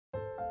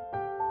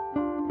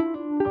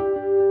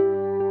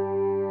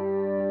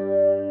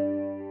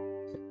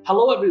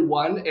Hello,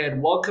 everyone,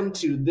 and welcome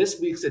to this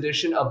week's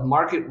edition of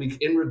Market Week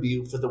in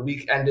Review for the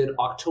week ended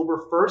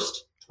October 1st,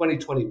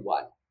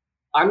 2021.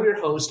 I'm your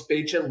host,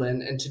 Bei-Chen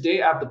Lin, and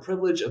today I have the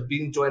privilege of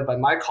being joined by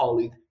my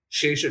colleague,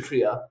 Shay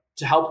Shatria,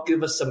 to help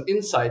give us some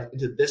insight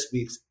into this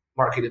week's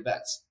market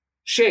events.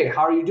 Shay,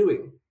 how are you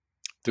doing?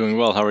 Doing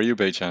well. How are you,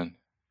 Bei-Chen?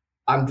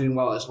 I'm doing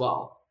well as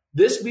well.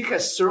 This week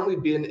has certainly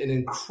been an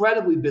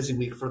incredibly busy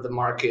week for the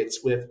markets,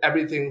 with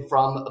everything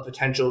from a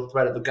potential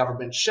threat of a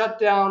government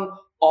shutdown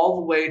all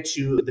the way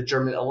to the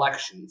German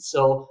election.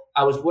 So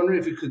I was wondering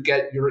if you could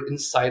get your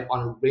insight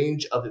on a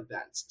range of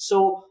events.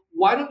 So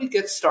why don't we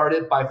get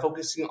started by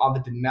focusing on the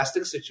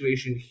domestic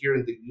situation here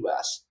in the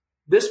US?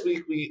 This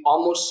week, we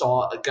almost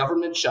saw a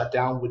government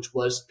shutdown, which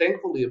was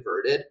thankfully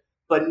averted,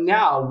 but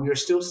now we are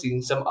still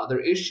seeing some other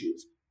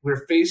issues.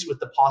 We're faced with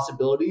the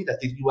possibility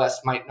that the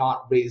US might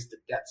not raise the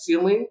debt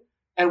ceiling.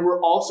 And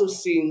we're also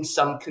seeing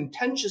some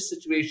contentious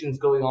situations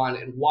going on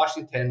in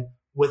Washington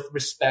with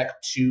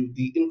respect to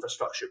the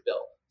infrastructure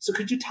bill. So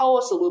could you tell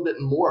us a little bit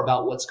more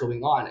about what's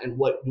going on and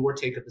what your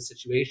take of the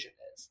situation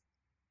is?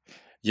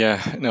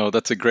 Yeah, no,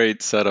 that's a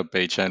great setup,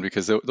 Bei-Chen,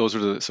 because those are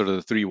the sort of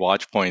the three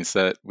watch points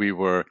that we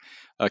were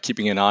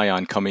keeping an eye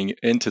on coming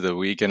into the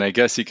week. And I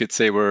guess you could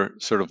say we're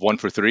sort of one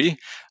for three.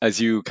 As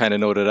you kind of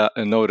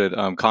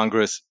noted,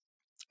 Congress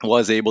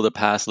was able to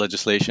pass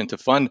legislation to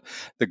fund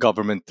the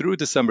government through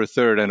December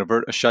 3rd and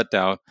avert a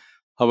shutdown.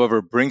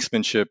 However,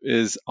 brinksmanship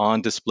is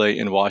on display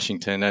in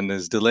Washington and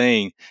is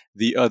delaying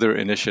the other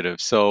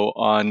initiatives. So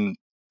on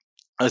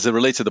as it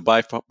relates to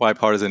the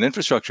bipartisan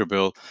infrastructure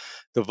bill,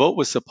 the vote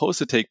was supposed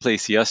to take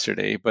place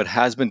yesterday, but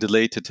has been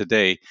delayed to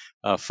today,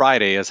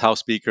 Friday, as House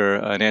Speaker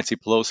Nancy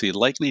Pelosi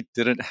likely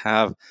didn't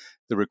have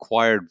the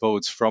required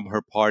votes from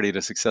her party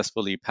to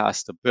successfully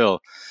pass the bill.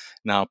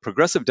 Now,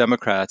 progressive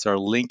Democrats are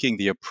linking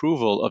the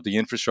approval of the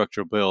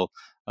infrastructure bill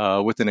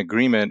with an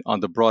agreement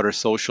on the broader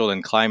social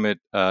and climate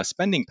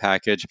spending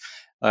package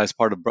as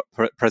part of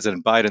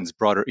President Biden's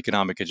broader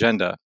economic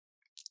agenda.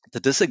 The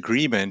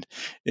disagreement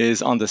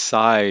is on the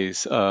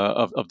size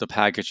of the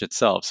package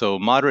itself. So,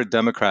 moderate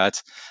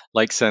Democrats,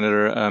 like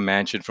Senator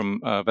Manchin from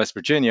West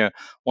Virginia,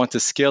 want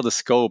to scale the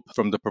scope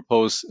from the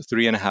proposed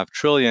 $3.5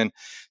 trillion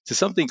to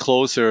something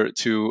closer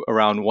to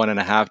around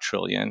 $1.5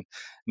 trillion.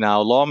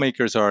 Now,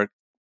 lawmakers are,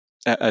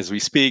 as we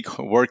speak,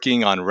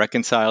 working on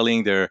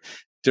reconciling their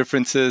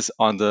differences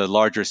on the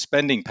larger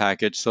spending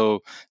package so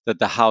that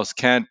the House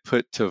can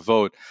put to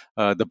vote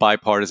the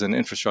bipartisan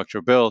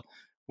infrastructure bill,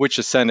 which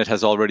the Senate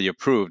has already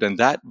approved. And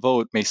that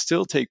vote may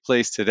still take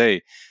place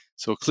today.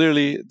 So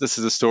clearly, this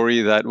is a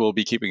story that we'll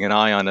be keeping an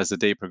eye on as the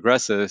day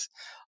progresses.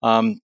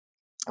 Um,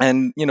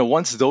 and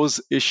once those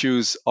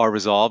issues are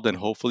resolved, and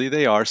hopefully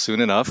they are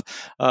soon enough,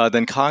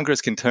 then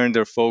Congress can turn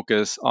their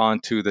focus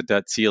onto the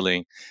debt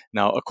ceiling.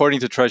 Now, according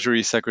to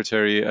Treasury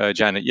Secretary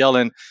Janet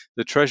Yellen,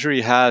 the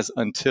Treasury has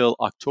until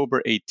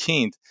October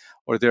 18th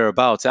or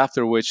thereabouts,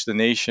 after which the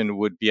nation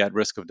would be at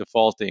risk of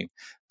defaulting.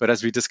 But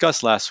as we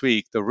discussed last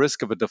week, the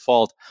risk of a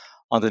default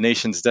on the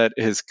nation's debt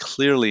is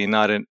clearly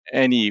not in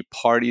any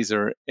party's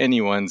or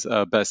anyone's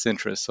best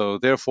interest. So,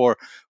 therefore,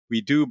 we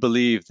do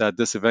believe that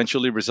this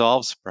eventually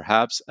resolves,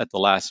 perhaps at the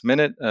last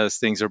minute, as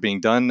things are being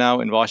done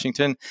now in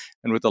Washington,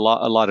 and with a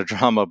lot of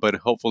drama. But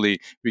hopefully,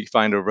 we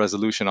find a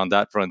resolution on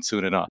that front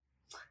soon enough.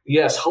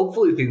 Yes,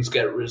 hopefully things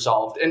get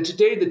resolved. And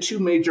today, the two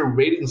major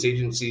ratings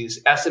agencies,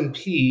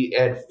 S&P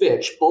and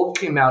Fitch, both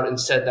came out and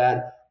said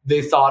that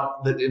they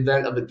thought the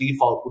event of a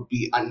default would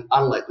be an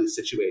unlikely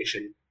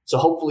situation. So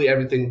hopefully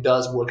everything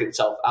does work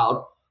itself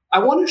out. I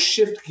want to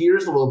shift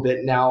gears a little bit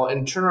now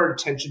and turn our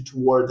attention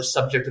toward the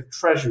subject of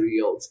treasury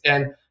yields.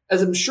 And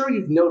as I'm sure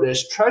you've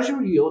noticed,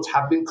 treasury yields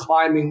have been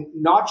climbing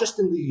not just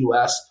in the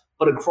US,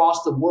 but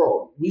across the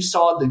world. We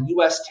saw the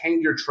US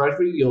 10-year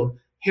treasury yield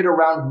hit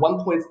around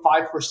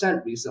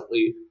 1.5%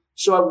 recently.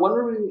 So I'm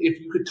wondering if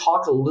you could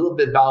talk a little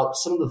bit about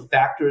some of the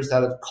factors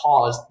that have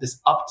caused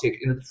this uptick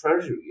in the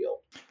treasury yield.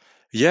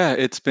 Yeah,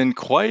 it's been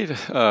quite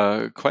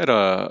a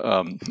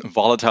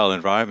volatile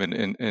environment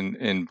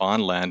in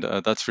bond land,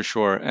 that's for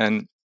sure.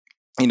 And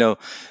you know,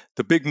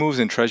 the big moves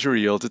in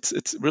treasury yields,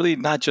 it's really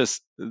not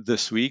just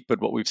this week,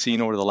 but what we've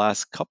seen over the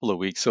last couple of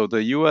weeks. So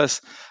the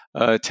U.S.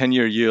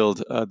 10-year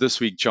yield this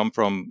week jumped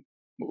from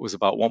what was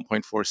about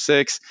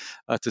 1.46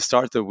 to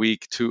start the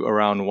week to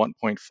around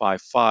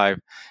 1.55.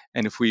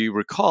 And if we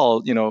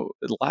recall,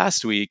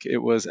 last week it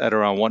was at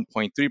around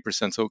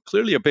 1.3%. So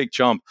clearly a big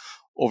jump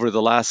over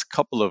the last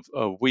couple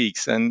of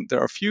weeks. And there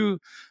are a few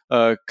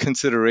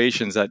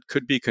considerations that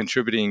could be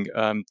contributing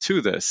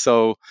to this.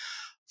 So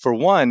for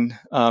one,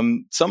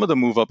 some of the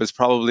move up is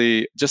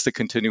probably just a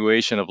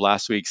continuation of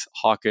last week's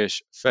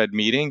hawkish Fed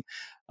meeting.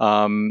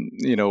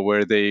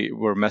 where they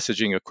were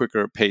messaging a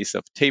quicker pace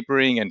of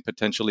tapering, and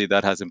potentially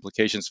that has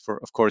implications for,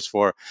 of course,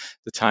 for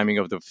the timing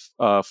of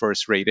the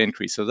first rate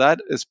increase. So that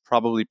is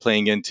probably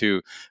playing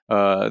into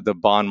the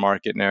bond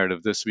market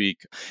narrative this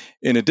week.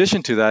 In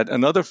addition to that,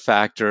 another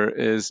factor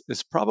is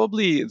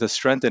probably the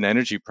strength in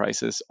energy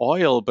prices,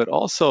 oil, but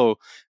also,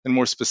 and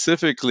more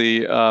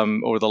specifically,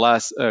 over the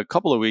last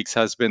couple of weeks,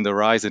 has been the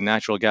rise in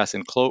natural gas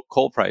and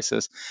coal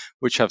prices,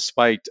 which have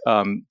spiked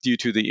due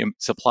to the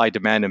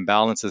supply-demand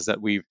imbalances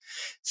that we've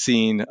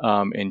seen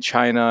in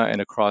China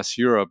and across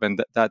Europe,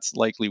 and that's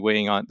likely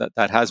weighing on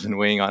that has been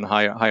weighing on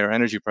higher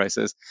energy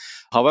prices.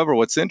 However,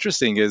 what's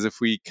interesting is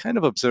if we kind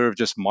of observe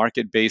just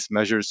market-based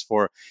measures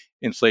for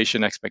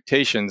inflation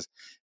expectations,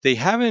 they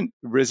haven't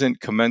risen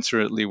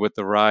commensurately with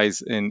the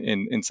rise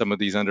in some of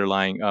these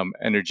underlying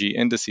energy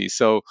indices.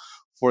 So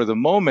for the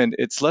moment,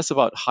 it's less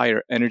about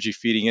higher energy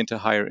feeding into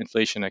higher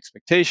inflation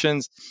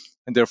expectations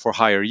and therefore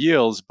higher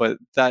yields, but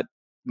that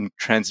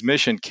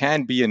transmission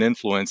can be an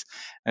influence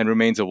and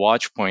remains a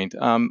watch point.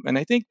 And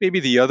I think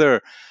maybe the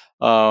other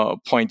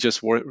point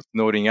just worth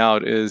noting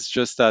out is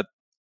just that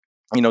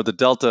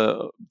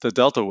the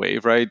delta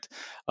wave, right?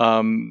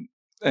 Um,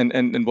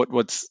 and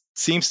what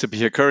seems to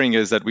be occurring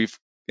is that we've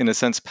in a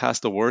sense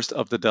passed the worst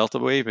of the delta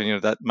wave,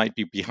 and that might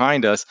be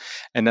behind us.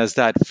 And as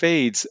that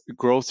fades,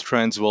 growth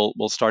trends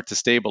will start to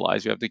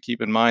stabilize. You have to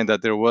keep in mind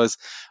that there was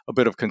a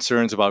bit of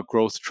concerns about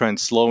growth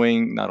trends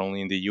slowing, not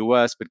only in the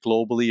U.S. but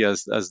globally,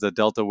 as the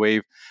delta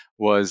wave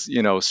was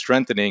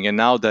strengthening, and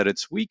now that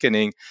it's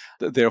weakening,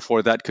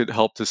 therefore that could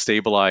help to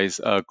stabilize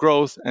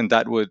growth, and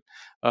that would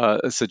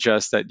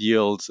suggest that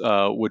yields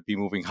would be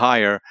moving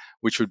higher,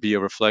 which would be a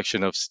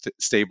reflection of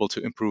stable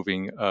to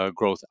improving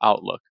growth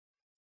outlook.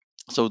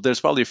 So there's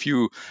probably a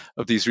few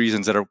of these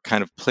reasons that are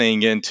kind of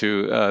playing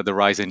into the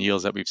rise in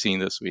yields that we've seen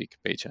this week,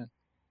 Beichan.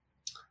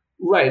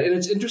 Right. And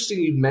it's interesting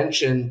you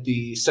mentioned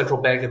the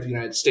Central Bank of the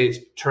United States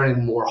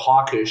turning more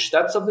hawkish.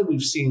 That's something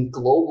we've seen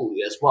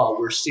globally as well.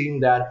 We're seeing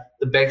that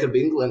the Bank of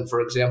England,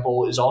 for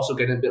example, is also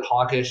getting a bit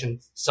hawkish.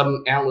 And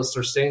some analysts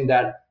are saying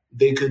that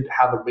they could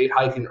have a rate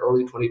hike in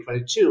early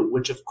 2022,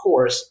 which of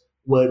course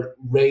would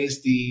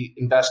raise the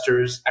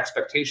investors'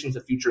 expectations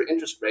of future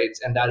interest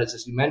rates. And that is,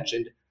 as you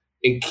mentioned,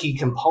 a key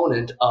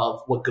component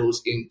of what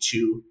goes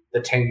into the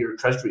 10-year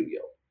Treasury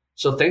yield.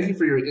 So thank you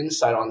for your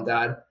insight on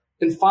that.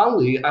 And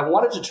finally, I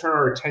wanted to turn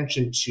our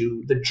attention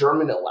to the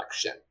German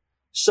election.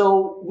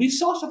 So we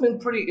saw something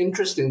pretty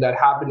interesting that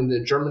happened in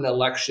the German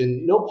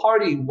election. No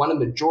party won a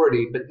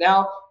majority, but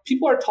now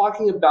people are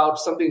talking about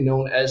something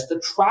known as the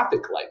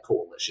traffic light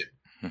coalition.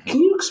 Can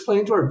you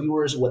explain to our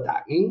viewers what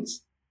that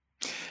means?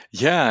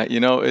 Yeah,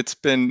 it's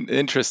been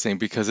interesting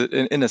because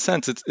in a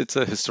sense, it's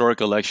a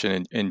historic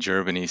election in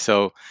Germany.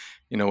 So,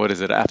 what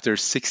is it? After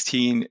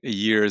 16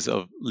 years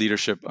of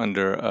leadership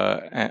under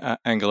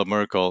Angela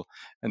Merkel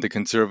and the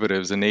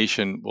Conservatives, the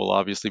nation will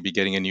obviously be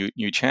getting a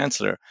new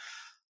chancellor.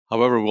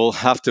 However, we'll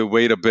have to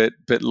wait a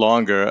bit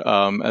longer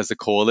as the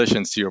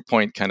coalitions, to your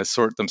point, kind of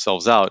sort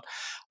themselves out.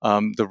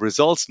 The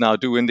results now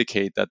do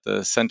indicate that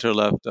the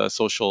center-left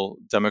Social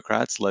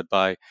Democrats, led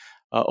by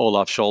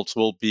Olaf Scholz,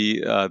 will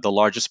be the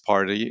largest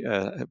party,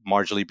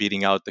 marginally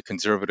beating out the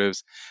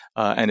Conservatives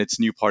and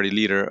its new party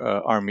leader,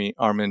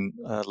 Armin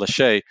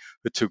Laschet,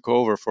 who took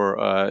over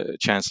for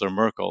Chancellor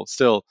Merkel.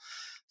 Still,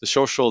 the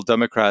Social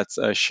Democrats'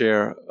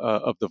 share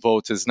of the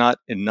votes is not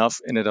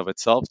enough in and of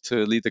itself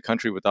to lead the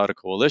country without a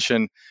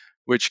coalition,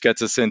 which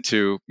gets us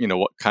into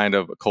what kind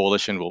of a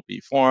coalition will be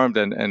formed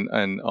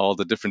and all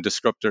the different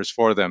descriptors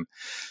for them.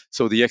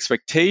 So the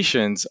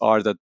expectations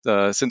are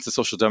that since the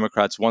Social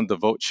Democrats won the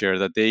vote share,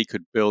 that they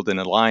could build an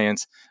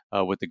alliance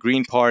with the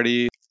Green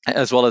Party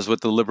as well as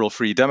with the Liberal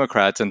Free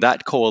Democrats. And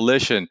that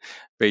coalition,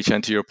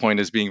 Beichan, to your point,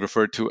 is being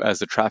referred to as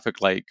the traffic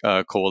light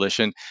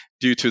coalition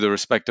due to the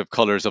respective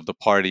colors of the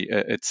party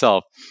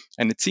itself.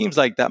 And it seems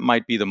like that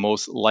might be the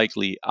most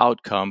likely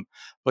outcome.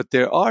 But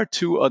there are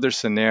two other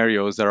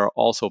scenarios that are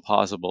also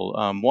possible.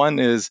 One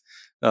is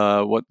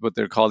what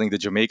they're calling the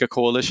Jamaica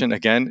Coalition.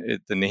 Again,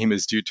 the name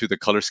is due to the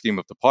color scheme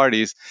of the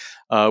parties,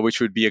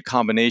 which would be a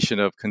combination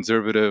of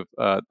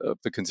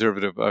the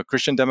conservative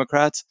Christian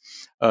Democrats,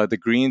 the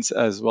Greens,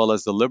 as well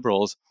as the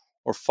Liberals.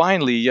 Or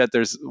finally, yet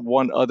there's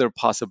one other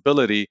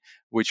possibility,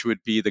 which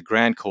would be the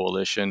Grand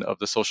Coalition of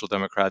the Social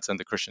Democrats and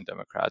the Christian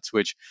Democrats,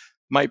 which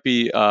might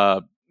be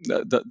the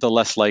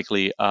less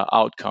likely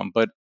outcome.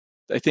 But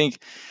I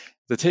think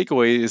the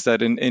takeaway is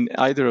that in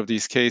either of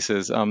these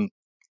cases,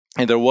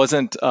 and there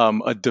wasn't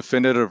a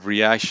definitive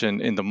reaction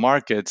in the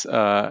markets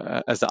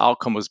as the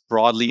outcome was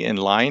broadly in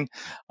line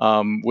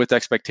with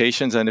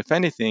expectations. And if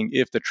anything,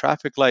 if the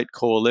traffic light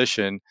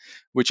coalition,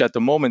 which at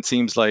the moment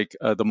seems like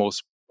the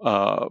most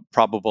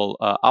probable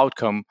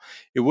outcome,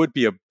 it would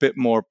be a bit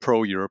more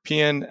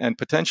pro-European and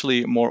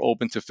potentially more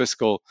open to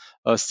fiscal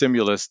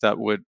stimulus that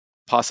would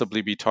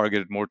possibly be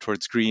targeted more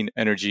towards green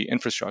energy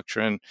infrastructure.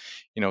 And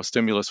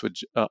stimulus would,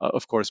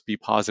 of course, be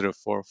positive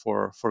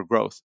for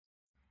growth.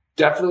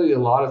 Definitely a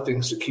lot of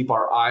things to keep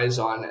our eyes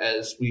on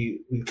as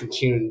we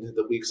continue into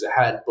the weeks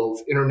ahead,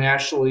 both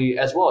internationally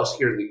as well as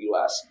here in the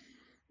US.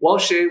 Well,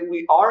 Shay,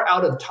 we are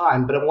out of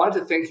time, but I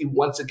wanted to thank you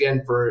once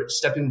again for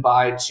stepping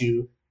by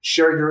to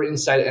share your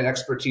insight and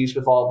expertise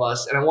with all of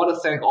us. And I want to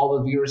thank all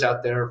the viewers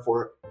out there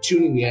for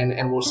tuning in,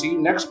 and we'll see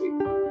you next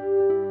week.